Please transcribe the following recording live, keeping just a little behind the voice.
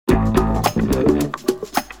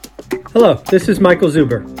Hello, this is Michael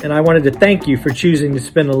Zuber, and I wanted to thank you for choosing to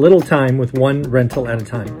spend a little time with one rental at a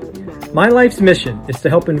time. My life's mission is to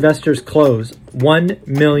help investors close 1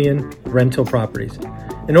 million rental properties.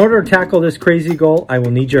 In order to tackle this crazy goal, I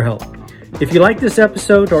will need your help. If you like this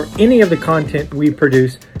episode or any of the content we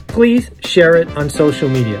produce, please share it on social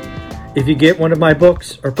media. If you get one of my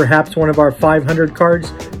books or perhaps one of our 500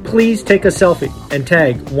 cards, please take a selfie and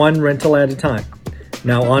tag one rental at a time.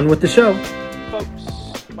 Now on with the show. Folks,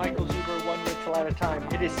 Michael Zuber, one rental at a time.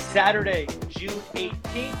 It is Saturday, June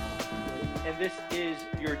 18th, and this is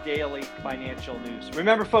your daily financial news.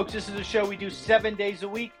 Remember, folks, this is a show we do 7 days a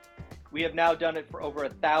week. We have now done it for over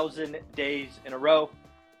 1,000 days in a row.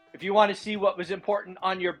 If you want to see what was important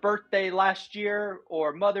on your birthday last year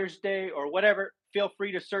or Mother's Day or whatever, feel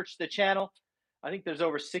free to search the channel. I think there's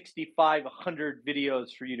over 6,500 videos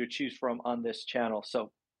for you to choose from on this channel,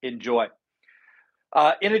 so enjoy.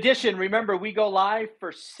 In addition, remember, we go live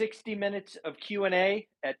for 60 minutes of Q&A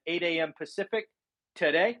at 8 a.m. Pacific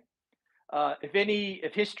today.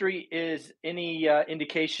 If history is any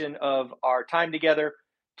indication of our time together,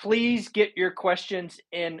 please get your questions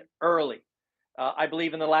in early. I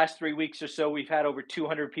believe in the last 3 weeks or so, we've had over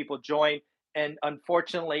 200 people join, and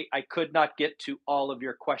unfortunately, I could not get to all of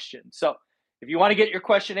your questions. So if you want to get your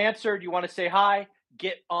question answered, you want to say hi,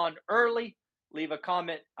 get on early. Leave a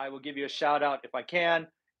comment. I will give you a shout out if I can,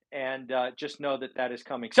 and just know that that is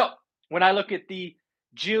coming. So when I look at the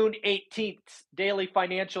June 18th daily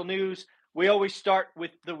financial news, we always start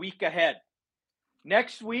with the week ahead.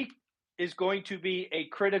 Next week is going to be a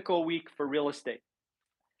critical week for real estate.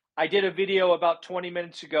 I did a video about 20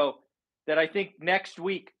 minutes ago that I think next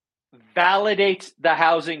week validates the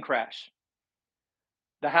housing crash.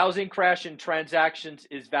 The housing crash in transactions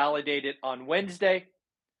is validated on Wednesday,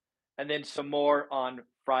 and then some more on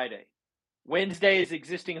Friday. Wednesday is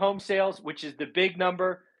existing home sales, which is the big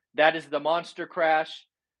number. That is the monster crash.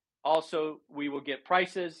 Also, we will get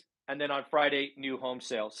prices. And then on Friday, new home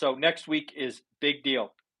sales. So next week is big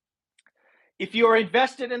deal. If you are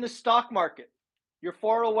invested in the stock market, your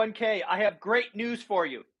 401k, I have great news for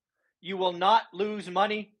you. You will not lose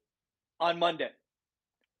money on Monday.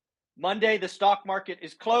 Monday, the stock market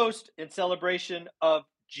is closed in celebration of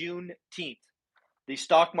Juneteenth. The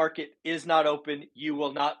stock market is not open. You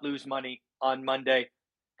will not lose money on Monday.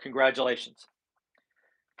 Congratulations.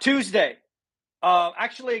 Tuesday.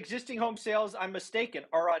 Actually, existing home sales, I'm mistaken,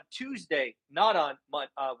 are on Tuesday, not on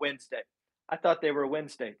Wednesday. I thought they were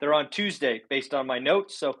Wednesday. They're on Tuesday based on my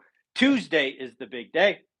notes. So Tuesday is the big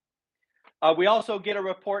day. We also get a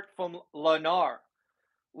report from Lennar.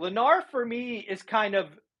 Lennar, for me, is kind of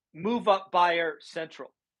move-up buyer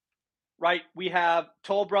central. Right, we have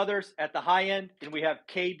Toll Brothers at the high end, and we have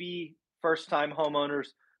KB first-time homeowners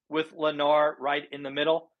with Lennar right in the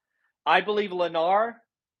middle. I believe Lennar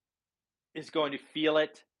is going to feel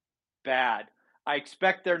it bad. I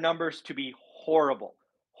expect their numbers to be horrible,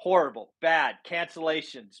 bad,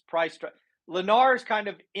 cancellations, price drop. Lennar is kind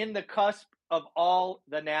of in the cusp of all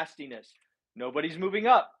the nastiness. Nobody's moving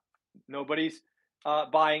up. Nobody's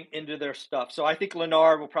buying into their stuff. So I think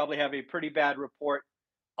Lennar will probably have a pretty bad report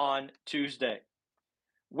on Tuesday.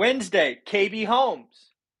 Wednesday, KB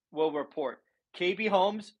Homes will report. KB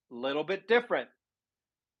Homes, a little bit different.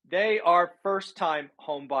 They are first-time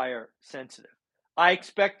home buyer sensitive. I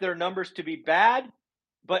expect their numbers to be bad,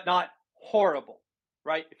 but not horrible,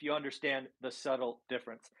 right? If you understand the subtle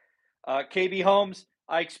difference. KB Homes,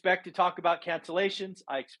 I expect to talk about cancellations.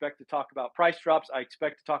 I expect to talk about price drops. I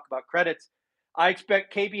expect to talk about credits. I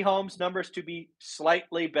expect KB Homes numbers to be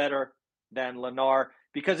slightly better than Lennar.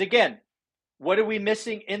 Because again, what are we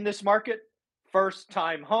missing in this market?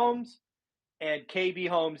 First-time homes, and KB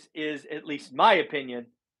Homes is, at least my opinion,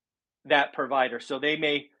 that provider. So they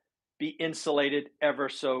may be insulated ever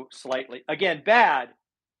so slightly. Again, bad,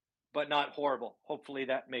 but not horrible. Hopefully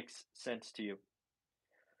that makes sense to you.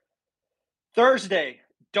 Thursday,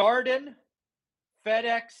 Darden,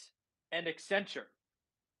 FedEx, and Accenture.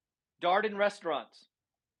 Darden Restaurants.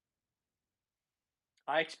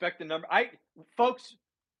 I expect the number. Folks,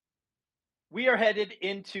 we are headed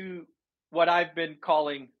into what I've been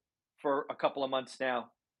calling for a couple of months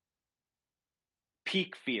now,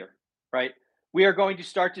 peak fear, right? We are going to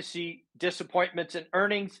start to see disappointments in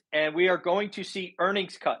earnings, and we are going to see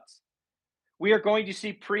earnings cuts. We are going to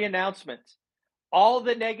see pre-announcements. All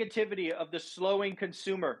the negativity of the slowing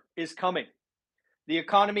consumer is coming. The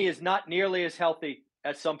economy is not nearly as healthy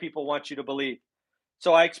as some people want you to believe.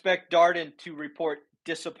 So I expect Darden to report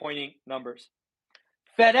disappointing numbers.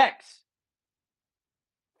 FedEx,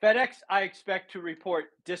 I expect to report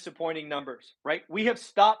disappointing numbers, right? We have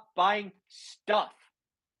stopped buying stuff.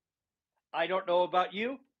 I don't know about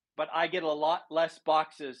you. but I get a lot less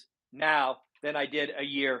boxes now than I did a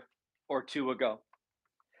year or two ago.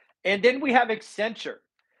 And then we have Accenture.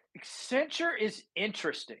 Accenture is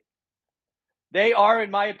interesting. They are,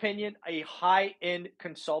 in my opinion, a high-end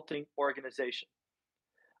consulting organization.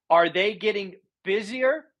 Are they getting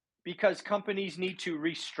busier because companies need to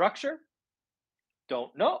restructure?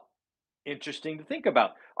 Don't know. Interesting to think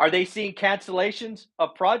about. Are they seeing cancellations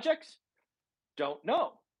of projects? Don't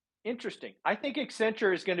know. Interesting. I think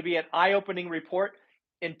Accenture is going to be an eye-opening report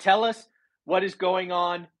and tell us what is going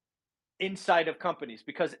on inside of companies.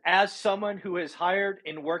 Because as someone who has hired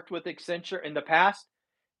and worked with Accenture in the past,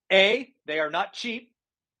 A, they are not cheap.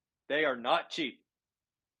 They are not cheap.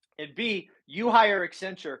 And B, you hire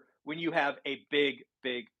Accenture when you have a big,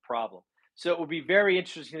 big problem. So it will be very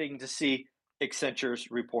interesting to see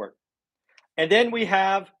Accenture's report. And then we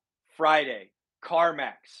have Friday,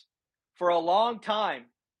 CarMax. For a long time,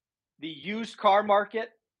 the used car market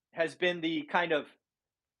has been the kind of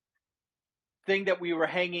thing that we were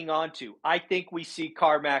hanging on to. I think we see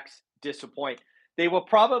CarMax disappoint. They will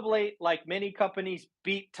probably, like many companies,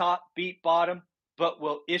 beat top, beat bottom, but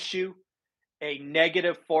will issue a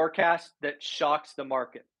negative forecast that shocks the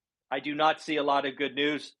market. I do not see a lot of good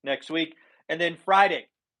news next week. And then Friday,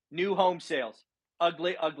 new home sales.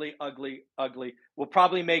 Ugly, ugly, ugly, ugly. Will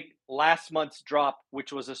probably make last month's drop,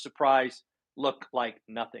 which was a surprise, look like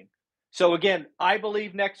nothing. So again, I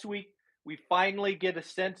believe next week we finally get a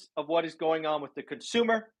sense of what is going on with the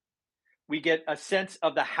consumer. We get a sense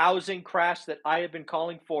of the housing crash that I have been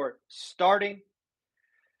calling for starting.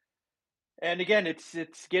 And again, it's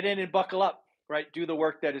get in and buckle up, right? Do the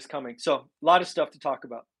work that is coming. So a lot of stuff to talk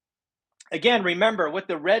about. Again, remember what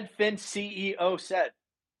the Redfin CEO said.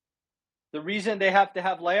 The reason they have to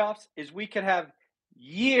have layoffs is we could have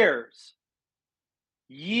years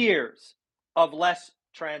of less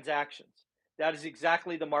transactions. That is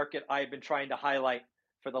exactly the market I have been trying to highlight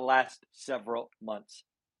for the last several months.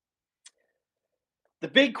 The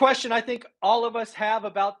big question I think all of us have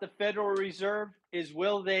about the Federal Reserve is,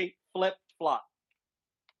 will they flip-flop?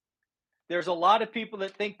 There's a lot of people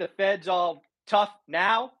that think the Fed's all tough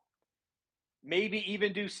now, maybe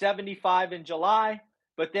even do 75 in July,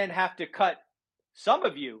 but then have to cut. Some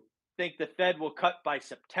of you think the Fed will cut by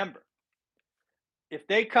September. If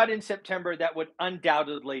they cut in September, that would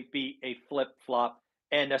undoubtedly be a flip-flop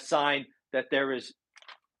and a sign that there is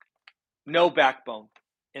no backbone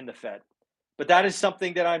in the Fed. But that is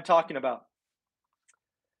something that I'm talking about.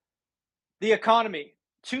 The economy.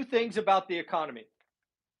 Two things about the economy.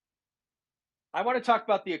 I want to talk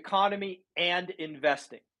about the economy and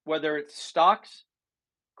investing, whether it's stocks,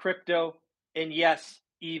 crypto, and yes,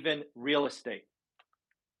 even real estate.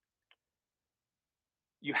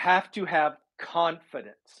 You have to have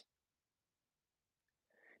confidence.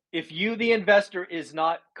 If you, the investor, is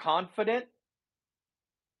not confident,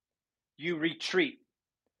 you retreat.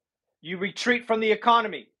 You retreat from the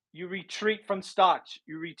economy. You retreat from stocks.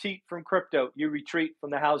 You retreat from crypto. You retreat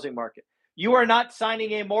from the housing market. You are not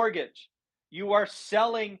signing a mortgage. You are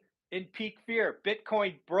selling in peak fear.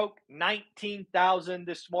 Bitcoin broke 19,000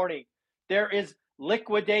 this morning. There is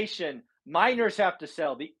liquidation. Miners have to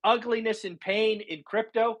sell. The ugliness and pain in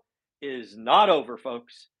crypto is not over,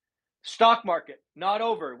 folks. Stock market, not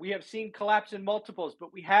over. We have seen collapse in multiples,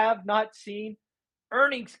 but we have not seen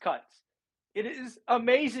earnings cuts. It is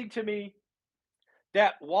amazing to me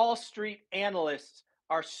that Wall Street analysts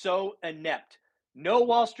are so inept. No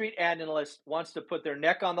Wall Street analyst wants to put their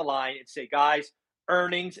neck on the line and say, guys,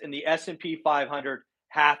 earnings in the S&P 500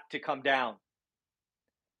 have to come down.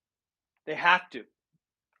 They have to.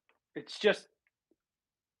 It's just,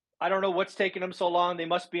 I don't know what's taking them so long. They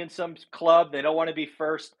must be in some club. They don't want to be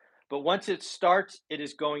first. But once it starts, it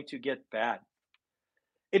is going to get bad.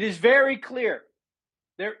 It is very clear.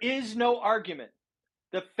 There is no argument.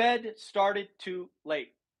 The Fed started too late.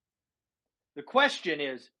 The question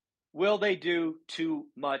is, will they do too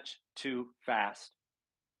much too fast?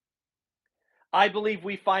 I believe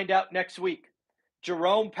we find out next week.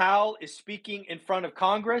 Jerome Powell is speaking in front of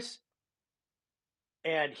Congress,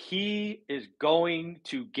 and he is going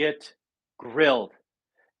to get grilled.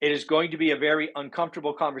 It is going to be a very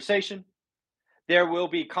uncomfortable conversation. There will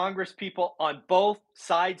be Congress people on both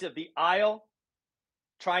sides of the aisle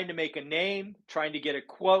trying to make a name, trying to get a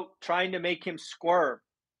quote, trying to make him squirm.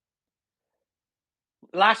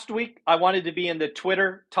 Last week, I wanted to be in the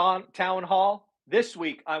Twitter town hall. This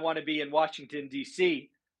week, I want to be in Washington,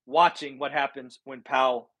 D.C., watching what happens when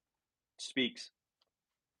Powell speaks.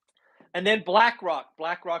 And then BlackRock.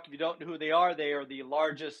 BlackRock, if you don't know who they are the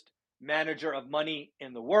largest manager of money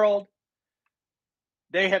in the world.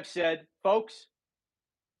 They have said, folks,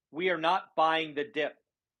 we are not buying the dip.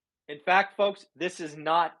 In fact, folks, this is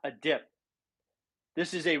not a dip.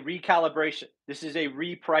 This is a recalibration. This is a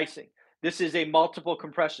repricing. This is a multiple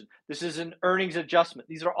compression. This is an earnings adjustment.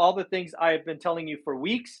 These are all the things I have been telling you for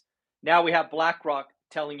weeks. Now we have BlackRock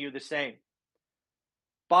telling you the same.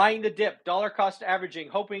 Buying the dip, dollar cost averaging,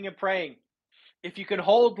 hoping and praying. If you can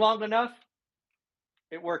hold long enough,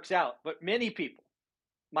 it works out. But many people,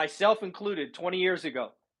 myself included, 20 years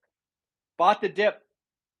ago, bought the dip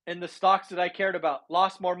in the stocks that I cared about,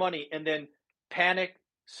 lost more money, and then panic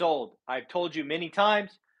sold. I've told you many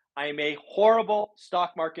times, I am a horrible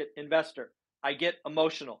stock market investor. I get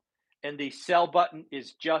emotional, and the sell button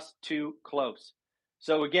is just too close.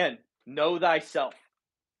 So again, know thyself.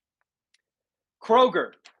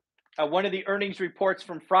 Kroger, one of the earnings reports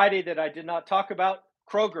from Friday that I did not talk about,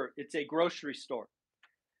 Kroger, it's a grocery store.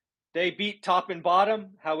 They beat top and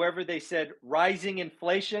bottom. However, they said rising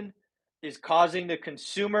inflation is causing the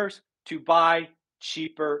consumers to buy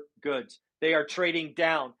cheaper goods. They are trading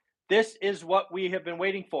down. This is what we have been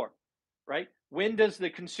waiting for, right? When does the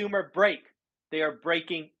consumer break? They are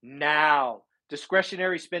breaking now.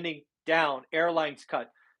 Discretionary spending down, airlines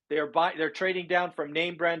cut. They're trading down from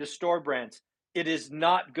name brand to store brands. It is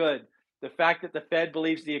not good. The fact that the Fed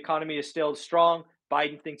believes the economy is still strong,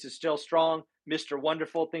 Biden thinks it's still strong, Mr.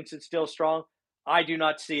 Wonderful thinks it's still strong. I do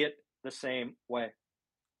not see it the same way.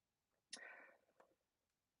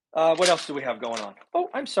 What else do we have going on? Oh,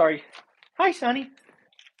 I'm sorry. Hi, Sonny.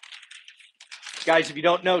 Guys, if you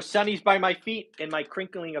don't know, Sonny's by my feet, and my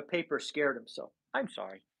crinkling of paper scared him. So I'm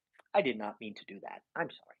sorry. I did not mean to do that. I'm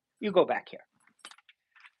sorry. You go back here.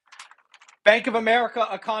 Bank of America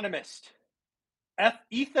economist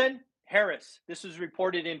Ethan Harris, this was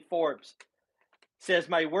reported in Forbes, says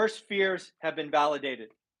my worst fears have been validated.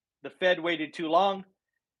 The Fed waited too long.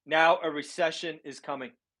 Now a recession is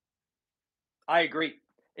coming. I agree.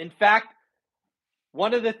 In fact,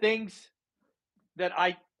 one of the things that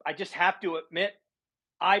I just have to admit,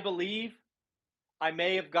 I believe I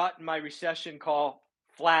may have gotten my recession call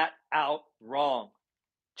flat out wrong.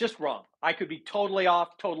 Just wrong. I could be totally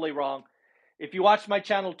off, totally wrong. If you watched my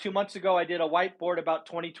channel 2 months ago, I did a whiteboard about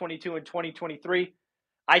 2022 and 2023.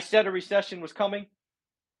 I said a recession was coming.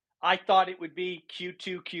 I thought it would be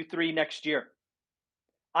Q2, Q3 next year.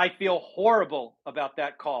 I feel horrible about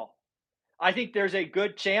that call. I think there's a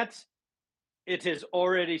good chance it has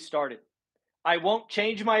already started. I won't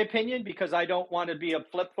change my opinion because I don't want to be a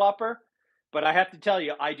flip-flopper, but I have to tell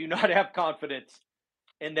you, I do not have confidence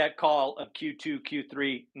in that call of Q2,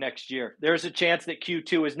 Q3 next year. There's a chance that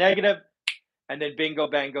Q2 is negative, and then bingo,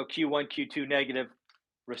 bango, Q1, Q2 negative,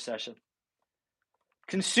 recession.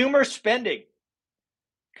 Consumer spending.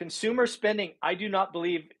 Consumer spending, I do not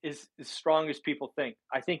believe is as strong as people think.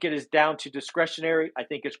 I think it is down to discretionary. I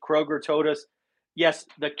think as Kroger told us, yes,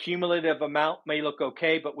 the cumulative amount may look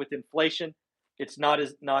okay, but with inflation, it's not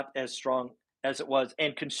as strong as it was.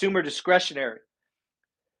 And consumer discretionary,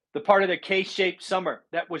 the part of the K-shaped summer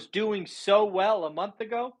that was doing so well a month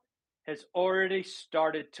ago has already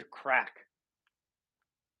started to crack.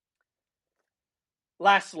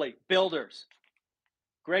 Lastly, builders.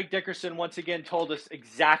 Greg Dickerson once again told us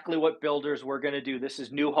exactly what builders were going to do. This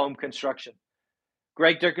is new home construction.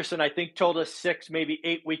 Greg Dickerson, I think, told us 6, maybe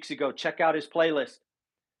 8 weeks ago, check out his playlist,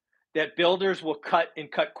 that builders will cut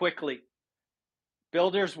and cut quickly.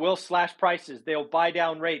 Builders will slash prices. They'll buy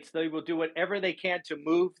down rates. They will do whatever they can to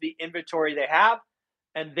move the inventory they have,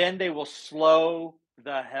 and then they will slow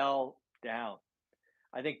the hell down.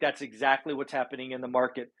 I think that's exactly what's happening in the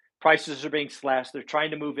market. Prices are being slashed. They're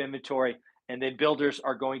trying to move inventory, and then builders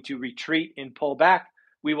are going to retreat and pull back.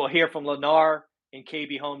 We will hear from Lennar and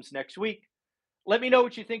KB Homes next week. Let me know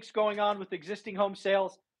what you think is going on with existing home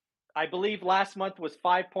sales. I believe last month was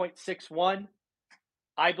 5.61.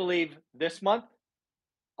 I believe this month,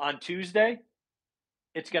 on Tuesday,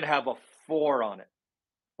 it's going to have a 4 on it,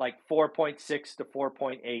 like 4.6 to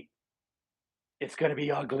 4.8. It's going to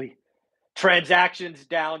be ugly. Transactions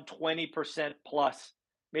down 20% plus,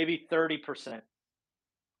 maybe 30%.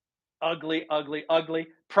 Ugly, ugly, ugly.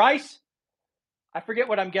 Price, I forget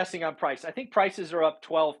what I'm guessing on price. I think prices are up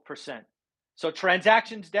 12%. So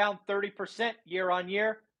transactions down 30% year on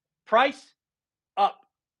year. Price up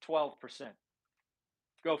 12%.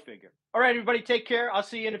 Go figure. All right, everybody, take care. I'll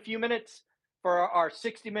see you in a few minutes for our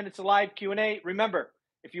 60 minutes of live Q&A. Remember,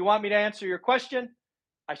 if you want me to answer your question,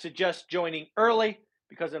 I suggest joining early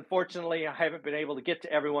because unfortunately I haven't been able to get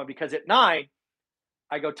to everyone because at 9,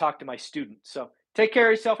 I go talk to my students. So take care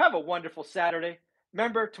of yourself. Have a wonderful Saturday.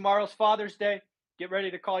 Remember, tomorrow's Father's Day. Get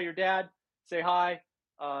ready to call your dad. Say hi.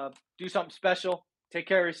 Do something special. Take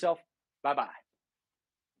care of yourself. Bye-bye.